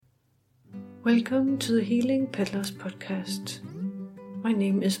Welcome to the Healing Peddlers podcast. My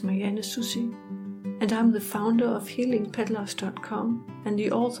name is Marianne Susi, and I'm the founder of HealingPeddlers.com and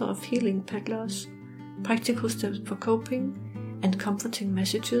the author of Healing Peddlers, Practical Steps for Coping and Comforting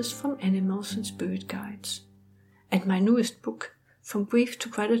Messages from Animals and Spirit Guides, and my newest book, From Grief to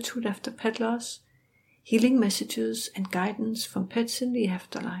Gratitude After Peddlers, Healing Messages and Guidance from Pets in the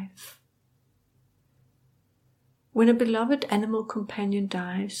Afterlife. When a beloved animal companion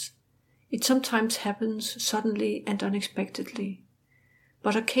dies, it sometimes happens suddenly and unexpectedly,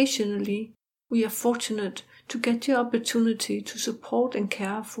 but occasionally we are fortunate to get the opportunity to support and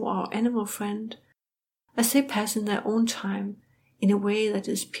care for our animal friend as they pass in their own time in a way that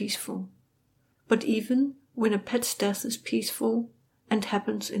is peaceful. But even when a pet's death is peaceful and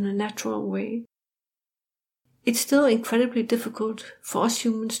happens in a natural way, it's still incredibly difficult for us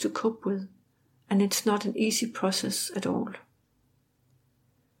humans to cope with, and it's not an easy process at all.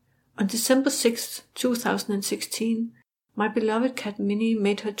 On December 6, 2016, my beloved cat Minnie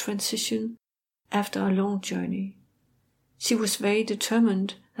made her transition after a long journey. She was very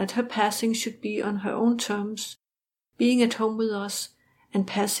determined that her passing should be on her own terms, being at home with us and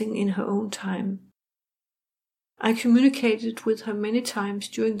passing in her own time. I communicated with her many times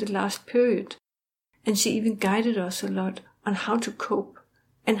during the last period, and she even guided us a lot on how to cope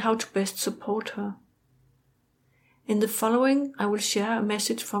and how to best support her. In the following, I will share a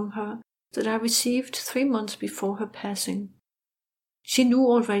message from her that I received 3 months before her passing. She knew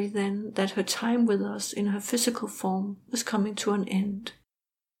already then that her time with us in her physical form was coming to an end.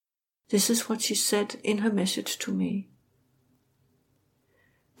 This is what she said in her message to me.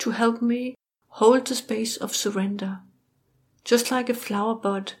 To help me hold the space of surrender, just like a flower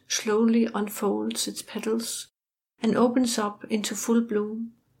bud slowly unfolds its petals and opens up into full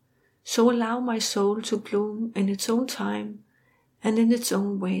bloom, so allow my soul to bloom in its own time and in its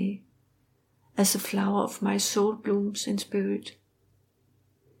own way, as the flower of my soul blooms in spirit.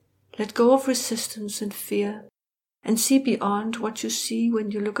 Let go of resistance and fear, and see beyond what you see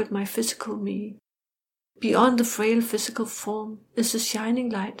when you look at my physical me. Beyond the frail physical form is the shining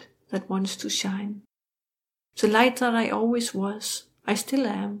light that wants to shine. The light that I always was, I still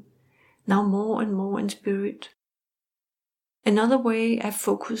am, now more and more in spirit. Another way I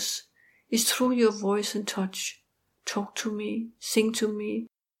focus is through your voice and touch. Talk to me, sing to me,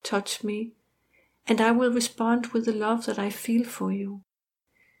 touch me, and I will respond with the love that I feel for you.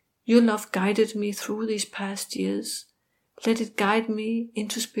 Your love guided me through these past years. Let it guide me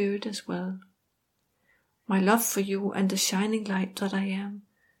into spirit as well. My love for you and the shining light that I am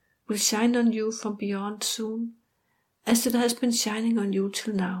will shine on you from beyond soon, as it has been shining on you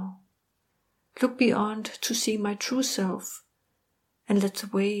till now. Look beyond to see my true self, and let the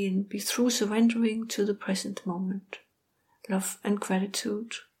way in be through surrendering to the present moment. Love and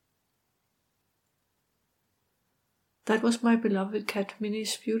gratitude. That was my beloved cat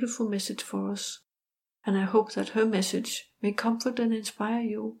Minnie's beautiful message for us, and I hope that her message may comfort and inspire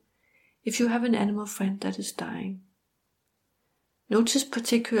you if you have an animal friend that is dying. Notice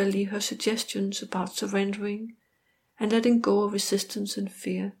particularly her suggestions about surrendering and letting go of resistance and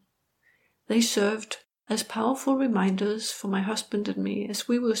fear. They served as powerful reminders for my husband and me as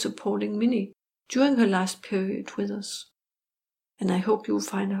we were supporting Minnie during her last period with us. And I hope you'll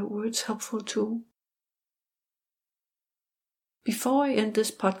find her words helpful too. Before I end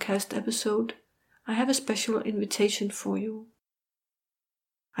this podcast episode, I have a special invitation for you.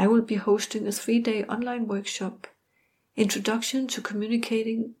 I will be hosting a 3-day online workshop, Introduction to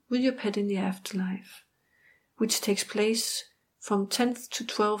Communicating with Your Pet in the Afterlife, which takes place from 10th to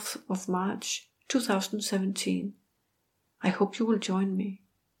 12th of March 2017. I hope you will join me.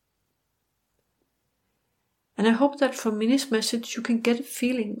 And I hope that from Minnie's message you can get a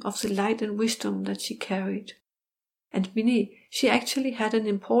feeling of the light and wisdom that she carried. And Minnie, she actually had an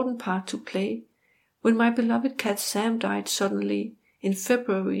important part to play when my beloved cat Sam died suddenly in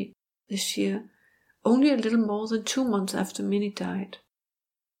February this year, only a little more than 2 months after Minnie died.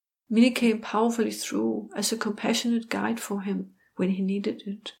 Minnie came powerfully through as a compassionate guide for him when he needed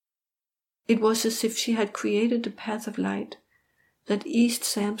it. It was as if she had created a path of light that eased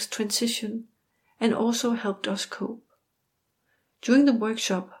Sam's transition and also helped us cope. During the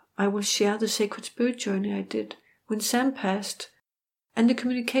workshop, I will share the sacred spirit journey I did when Sam passed and the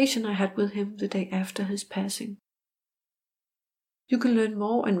communication I had with him the day after his passing. You can learn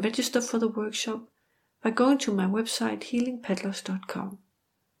more and register for the workshop by going to my website HealingPeddlers.com.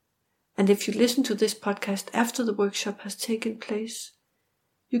 And if you listen to this podcast after the workshop has taken place,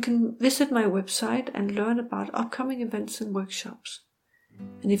 you can visit my website and learn about upcoming events and workshops.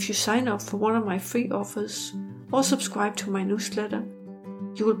 And if you sign up for one of my free offers or subscribe to my newsletter,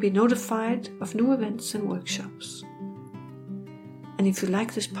 You will be notified of new events and workshops. And if you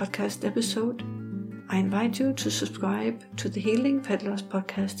like this podcast episode, I invite you to subscribe to the Healing Peddlers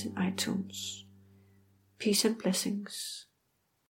podcast in iTunes. Peace and blessings.